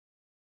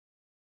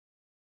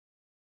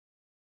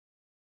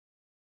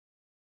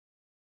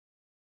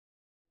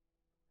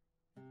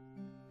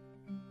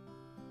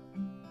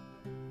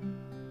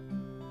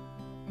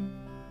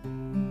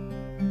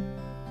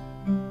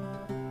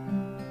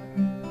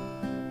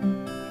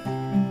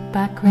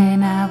back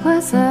when I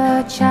was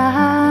a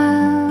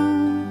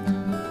child,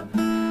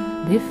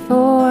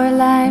 before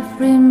life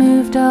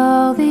removed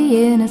all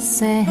the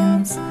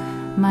innocence,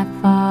 my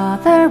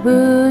father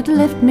would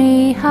lift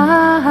me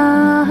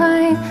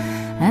high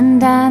and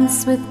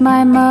dance with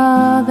my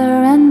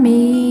mother and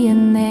me,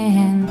 and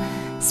then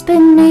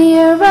spin me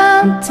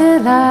around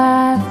till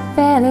I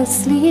fell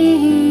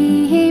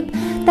asleep.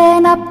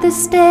 Then up the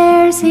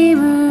stairs he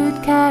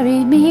would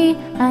carry me,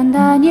 and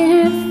I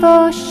knew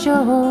for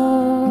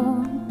sure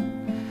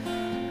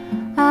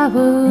I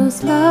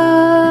was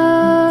loved.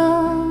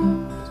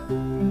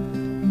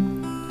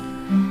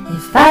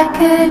 If I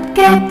could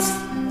get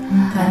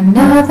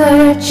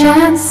another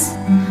chance,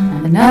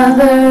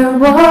 another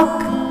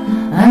walk,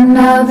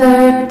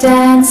 another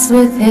dance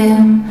with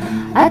him,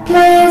 I'd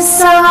play a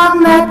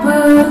song that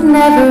would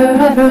never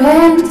ever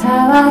end.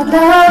 How I'd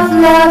love,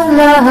 love,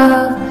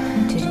 love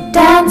to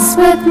dance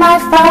with my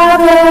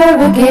father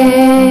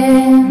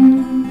again.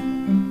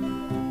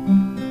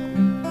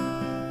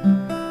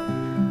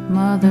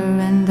 Mother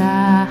and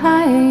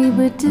I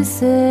would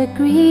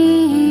disagree.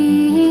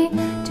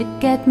 To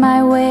get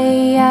my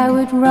way I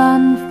would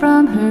run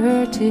from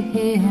her to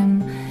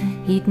him.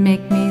 He'd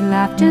make me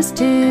laugh just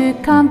to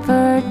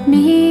comfort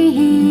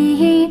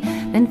me,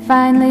 then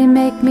finally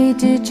make me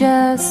do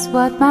just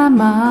what my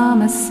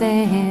mama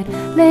said.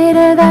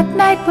 Later that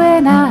night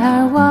when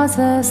I was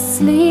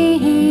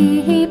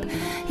asleep,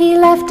 he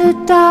left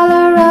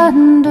 $1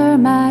 under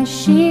my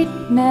sheet.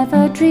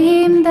 Never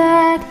dreamed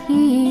that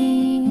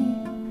he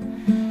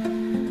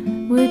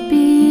would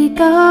be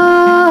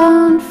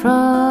gone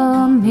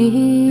from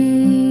me.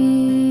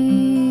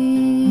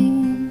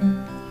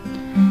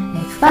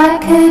 If I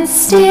could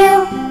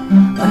steal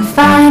one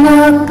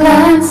final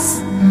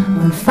glance,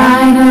 one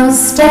final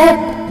step,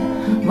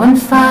 one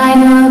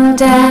final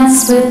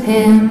dance with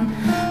him,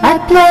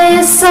 I'd play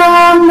a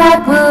song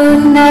that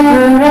would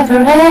never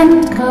ever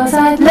end. 'Cause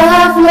I'd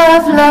love,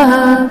 love,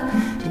 love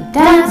to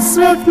dance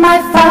with my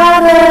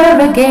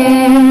father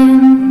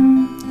again.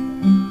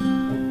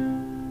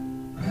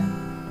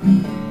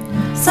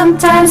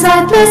 Sometimes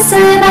I'd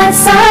listen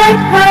outside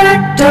her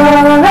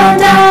door,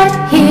 and I'd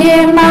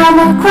hear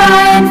Mama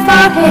crying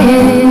for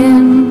him.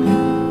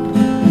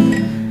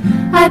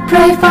 I'd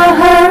pray for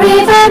her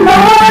even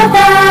more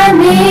than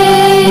me.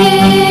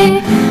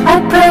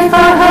 I'd pray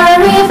for her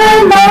even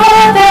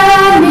more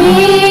than me.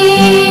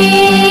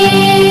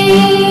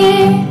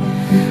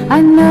 I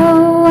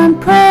know I'm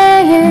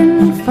praying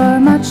for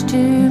much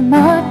too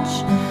much,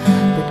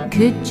 but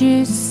could you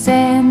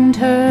send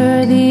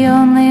her the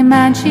only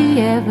man she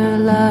ever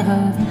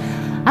loved?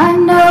 I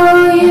know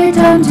you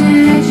don't do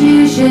it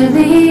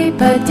usually,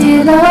 but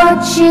dear Lord,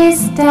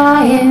 she's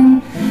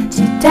dying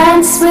to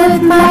dance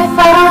with my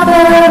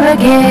father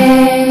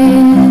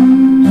again.